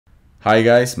Hi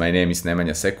guys, my name is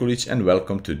Nemanja Sekulic and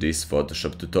welcome to this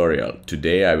Photoshop tutorial.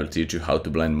 Today I will teach you how to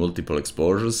blend multiple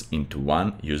exposures into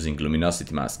one using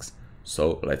luminosity masks.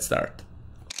 So let's start.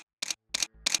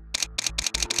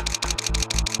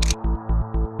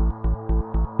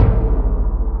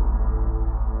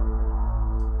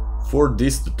 For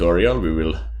this tutorial we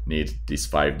will need these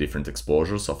 5 different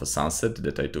exposures of a sunset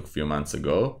that I took a few months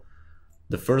ago.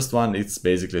 The first one is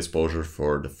basically exposure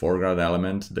for the foreground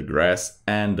element, the grass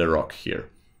and the rock here.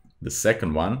 The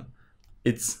second one,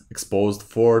 it's exposed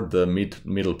for the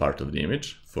middle part of the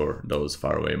image, for those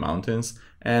faraway mountains,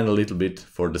 and a little bit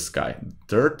for the sky.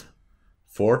 Third,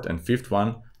 fourth and fifth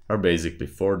one are basically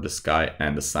for the sky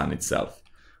and the sun itself.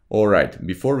 Alright,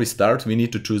 before we start we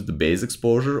need to choose the base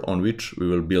exposure on which we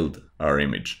will build our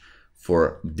image.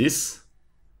 For this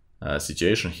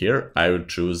situation here, I will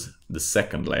choose the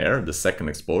second layer, the second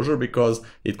exposure, because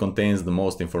it contains the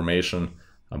most information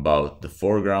about the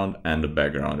foreground and the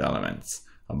background elements,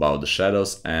 about the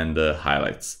shadows and the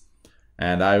highlights.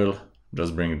 And I will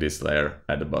just bring this layer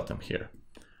at the bottom here.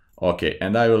 Okay,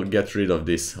 and I will get rid of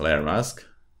this layer mask,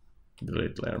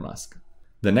 delete layer mask.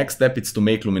 The next step is to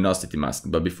make luminosity mask,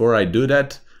 but before I do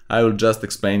that, I will just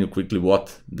explain you quickly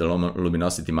what the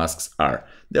luminosity masks are.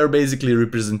 They are basically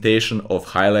representation of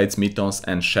highlights, midtones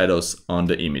and shadows on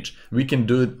the image. We can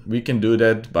do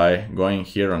that by going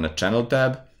here on the channel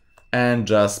tab and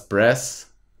just press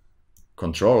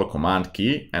Control or Command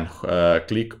key and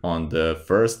click on the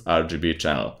first RGB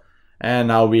channel. And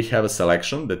now we have a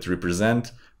selection that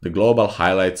represent the global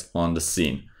highlights on the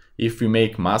scene. If we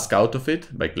make mask out of it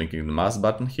by clicking the mask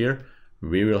button here,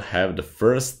 we will have the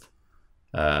first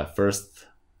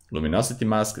luminosity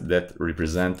mask that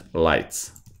represent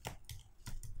lights.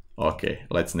 Okay,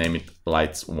 let's name it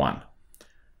lights 1.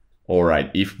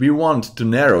 Alright, if we want to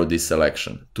narrow this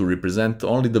selection to represent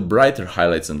only the brighter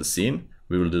highlights on the scene,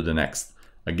 we will do the next.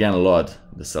 Again, load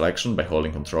the selection by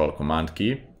holding Control Command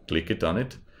key, click it on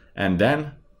it, and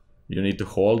then you need to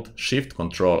hold Shift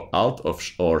Control Alt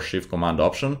or Shift Command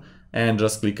Option and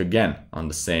just click again on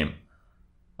the same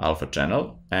alpha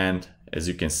channel, and as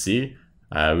you can see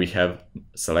we have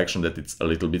selection that it's a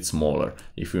little bit smaller.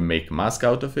 If we make mask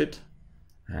out of it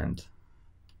and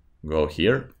go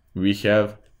here, we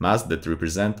have masks that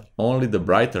represent only the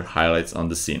brighter highlights on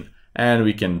the scene, and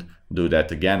we can do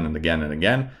that again and again and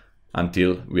again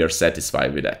until we are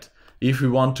satisfied with that. If we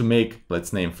want to make,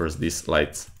 let's name first this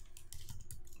lights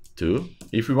 2.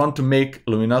 If we want to make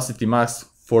luminosity masks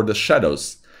for the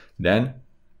shadows, then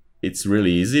it's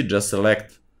really easy. Just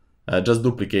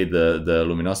duplicate the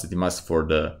luminosity mask for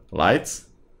the lights,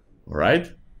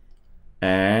 alright,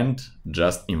 and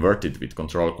just invert it with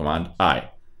Control Command I.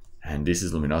 And this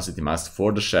is luminosity mask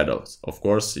for the shadows. Of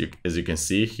course, as you can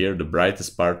see here, the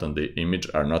brightest part on the image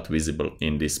are not visible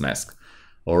in this mask.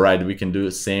 Alright, we can do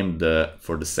the same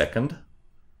for the second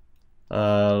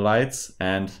lights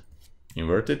and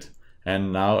invert it.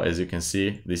 And now, as you can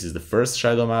see, this is the first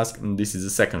shadow mask and this is the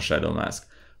second shadow mask.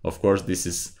 Of course, this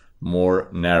is more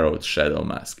narrowed shadow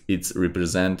mask. It's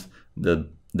represent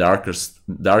the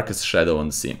darkest shadow on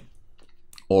the scene.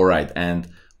 Alright, and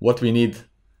what we need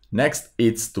next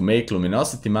is to make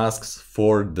luminosity masks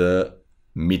for the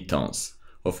midtones.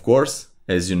 Of course,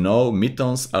 as you know,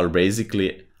 midtones are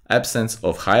basically absence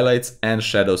of highlights and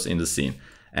shadows in the scene.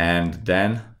 And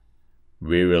then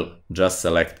we will just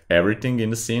select everything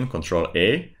in the scene, Control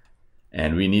A,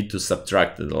 and we need to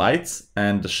subtract the lights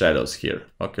and the shadows here.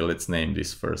 Okay, let's name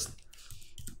this first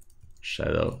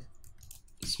shadow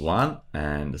is 1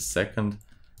 and the second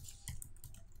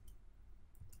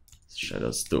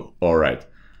shadows 2. Alright,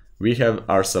 we have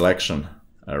our selection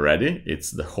ready.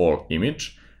 It's the whole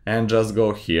image, and just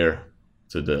go here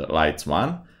to the lights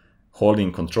 1,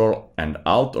 holding Control and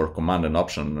Alt or Command and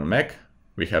Option on the Mac.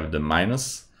 We have the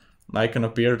minus icon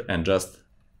appeared, and just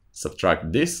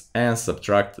subtract this and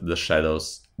subtract the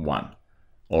shadows 1.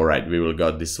 Alright, we will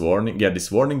get this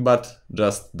warning, but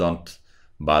just don't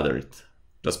bother it.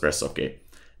 Just press OK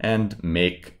and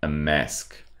make a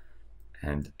mask.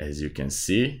 And as you can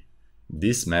see,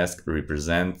 this mask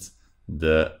represents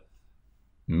the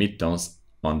midtones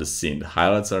on the scene. The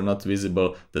highlights are not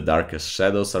visible, the darkest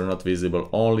shadows are not visible,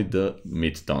 only the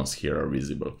midtones here are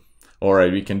visible.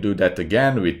 Alright, we can do that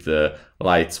again with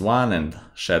lights 1 and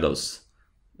shadows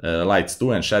lights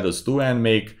 2 and shadows 2 and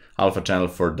make alpha channel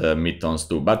for the midtones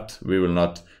too, but we will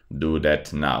not do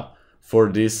that now.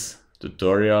 For this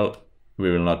tutorial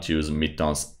we will not use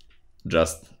midtones,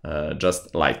 just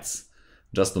lights,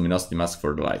 just luminosity mask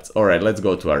for the lights. Alright, let's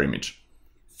go to our image.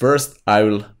 First I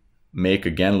will make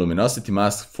again luminosity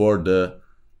mask for the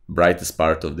brightest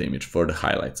part of the image, for the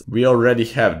highlights. We already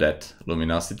have that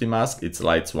luminosity mask, it's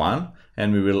lights 1,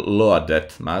 and we will load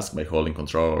that mask by holding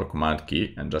Ctrl or Command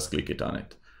key and just click it on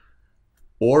it.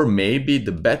 Or maybe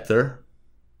the better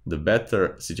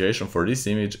situation for this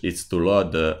image is to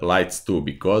load the lights 2,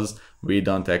 because we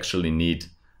don't actually need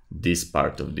this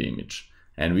part of the image.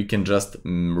 And we can just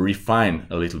refine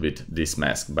a little bit this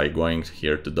mask by going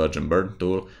here to Dodge and Burn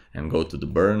tool and go to the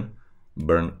burn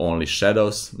only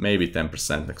shadows, maybe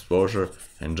 10% exposure,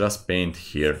 and just paint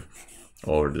here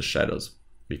over the shadows,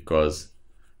 because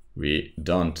we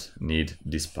don't need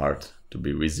this part to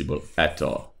be visible at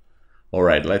all.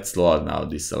 Alright, let's load now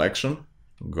this selection.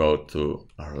 Go to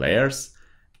our layers,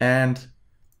 and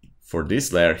for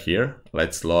this layer here,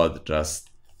 let's load just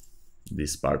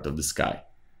this part of the sky.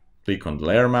 Click on the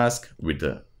layer mask with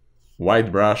the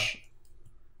white brush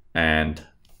and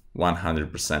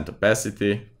 100%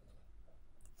 opacity.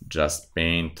 Just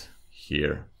paint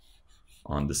here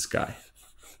on the sky.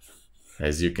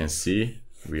 As you can see,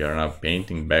 we are now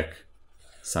painting back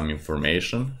some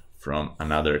information from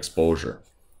another exposure.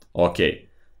 Okay,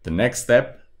 the next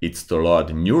step is to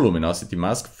load new luminosity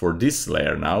mask for this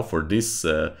layer now, for this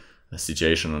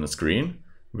situation on the screen.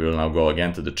 We will now go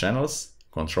again to the channels,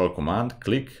 Control Command,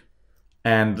 click,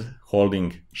 and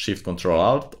holding Shift Control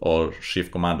Alt or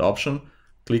Shift Command Option,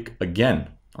 click again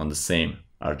on the same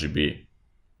RGB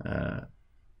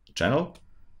channel,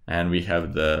 and we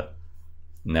have the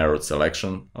narrowed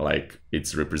selection, like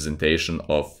its representation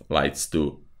of lights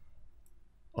 2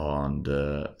 on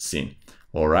the scene.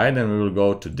 Alright, and we will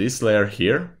go to this layer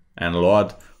here and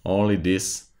load only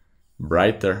this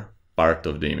brighter part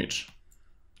of the image.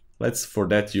 Let's for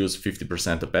that use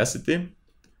 50% opacity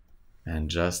and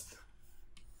just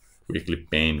quickly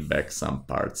paint back some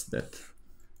parts that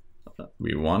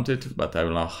we wanted, but I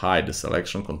will now hide the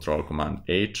selection, Control Command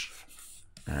H,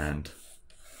 and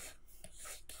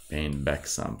paint back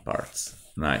some parts.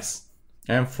 Nice.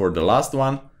 And for the last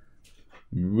one,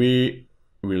 we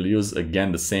will use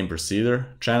again the same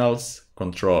procedure, channels,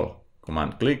 Control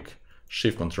Command click,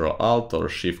 Shift Control Alt or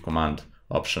Shift Command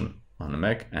Option on the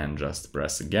Mac, and just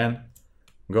press again.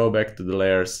 Go back to the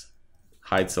layers,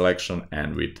 hide selection,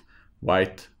 and with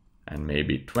white and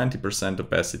maybe 20%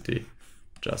 opacity,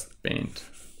 just paint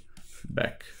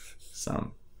back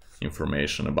some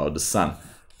information about the sun.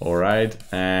 Alright,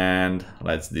 and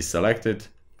let's deselect it.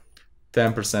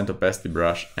 10% opacity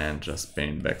brush and just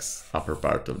paint back upper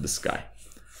part of the sky.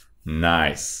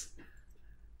 Nice.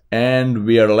 And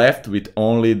we are left with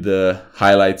only the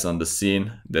highlights on the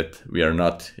scene that we are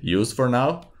not used for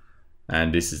now.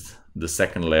 And this is the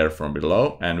second layer from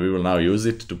below, and we will now use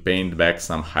it to paint back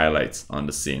some highlights on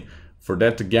the scene. For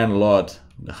that, again, load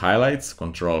the highlights,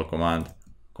 Control Command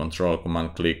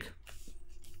click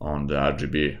on the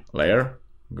RGB layer,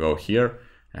 go here,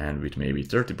 and with maybe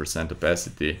 30%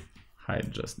 opacity,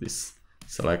 hide just this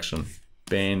selection,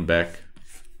 paint back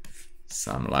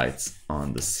some lights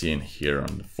on the scene here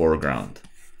on the foreground,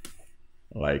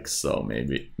 like so.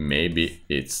 Maybe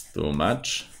it's too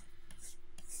much.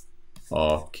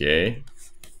 Okay,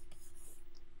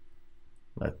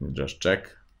 let me just check.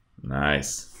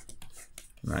 Nice.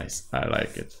 Nice, I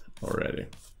like it already.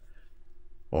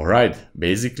 Alright,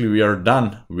 basically we are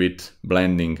done with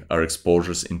blending our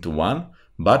exposures into one,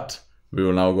 but we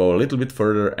will now go a little bit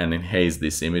further and enhance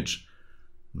this image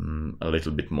a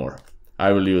little bit more.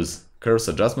 I will use Curves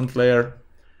Adjustment layer,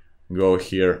 go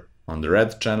here on the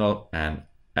red channel and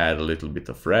add a little bit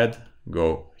of red,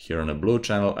 go here on the blue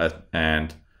channel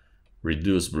and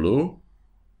reduce blue,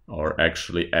 or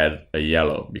actually add a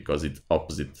yellow because it's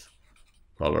opposite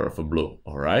color of a blue.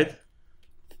 Alright,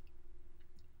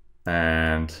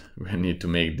 and we need to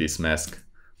make this mask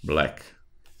black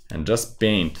and just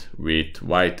paint with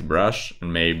white brush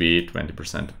and maybe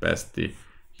 20% opacity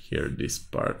here, this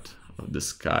part of the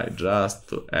sky, just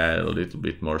to add a little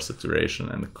bit more saturation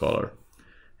and color,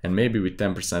 and maybe with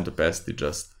 10% opacity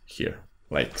just here,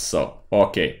 like so.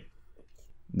 Okay,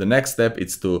 the next step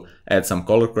is to add some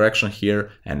color correction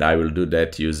here, and I will do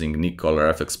that using Nik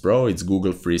Color FX Pro. It's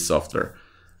Google free software.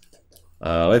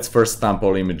 Let's first stamp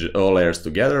all layers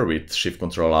together with Shift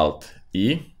Control Alt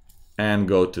E and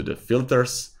go to the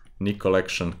filters, Nik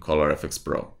Collection, Color FX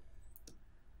Pro.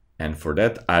 And for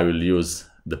that I will use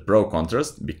the Pro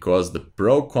Contrast, because the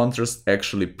Pro Contrast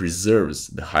actually preserves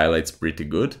the highlights pretty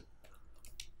good.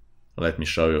 Let me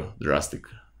show you the drastic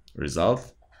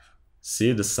result.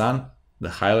 See the sun? The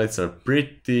highlights are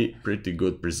pretty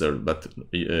good preserved, but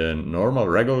normal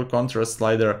regular contrast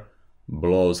slider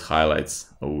blows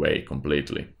highlights away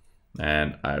completely.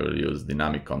 And I will use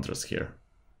dynamic contrast here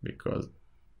because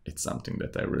it's something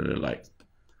that I really liked.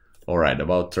 Alright,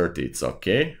 about 30 it's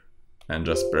okay. and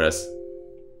just press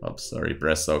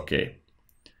OK.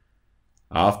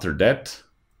 After that,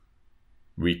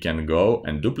 we can go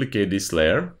and duplicate this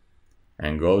layer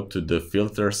and go to the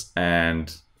filters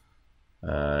and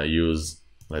use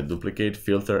like duplicate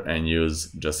filter and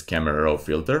use just camera raw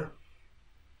filter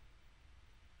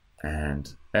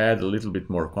and add a little bit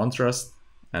more contrast,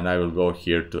 and I will go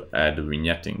here to add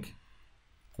vignetting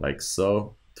like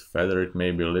so, to feather it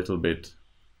maybe a little bit.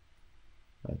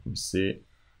 Let me see,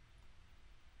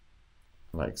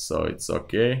 like so, it's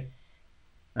okay.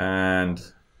 And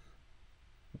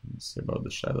let me see about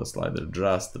the shadow slider,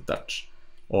 just a touch.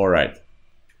 All right,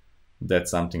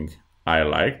 that's something I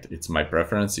liked. It's my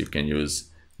preference. You can use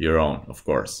your own, of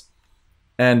course.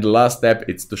 And the last step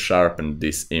is to sharpen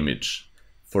this image.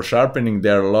 For sharpening,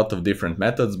 there are a lot of different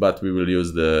methods, but we will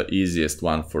use the easiest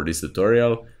one for this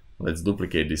tutorial. Let's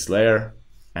duplicate this layer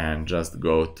and just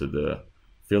go to the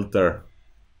filter,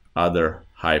 other,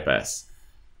 high pass.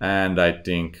 And I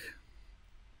think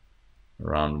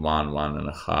around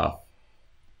 1.5.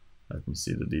 Let me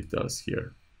see the details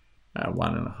here.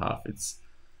 1.5, it's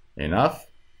enough.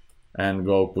 And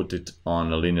go put it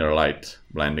on a linear light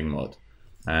blending mode.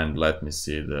 And let me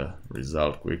see the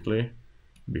result quickly.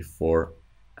 Before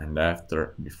and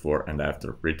after,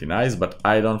 pretty nice, but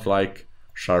I don't like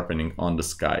sharpening on the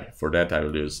sky. For that I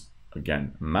will use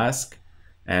again mask,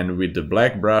 and with the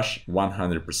black brush,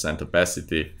 100%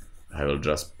 opacity, I will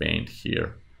just paint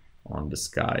here on the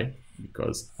sky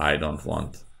because I don't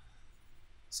want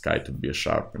sky to be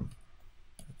sharpened.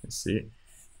 Let me see.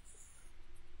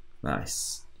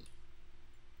 Nice.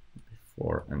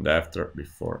 Before and after,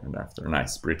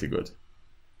 nice, pretty good.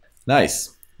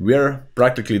 Nice. We're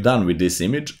practically done with this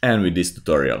image and with this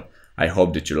tutorial. I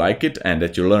hope that you like it and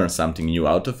that you learned something new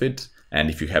out of it.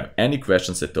 And if you have any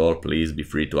questions at all, please be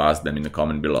free to ask them in the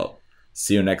comment below.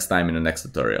 See you next time in the next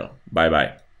tutorial. Bye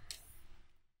bye.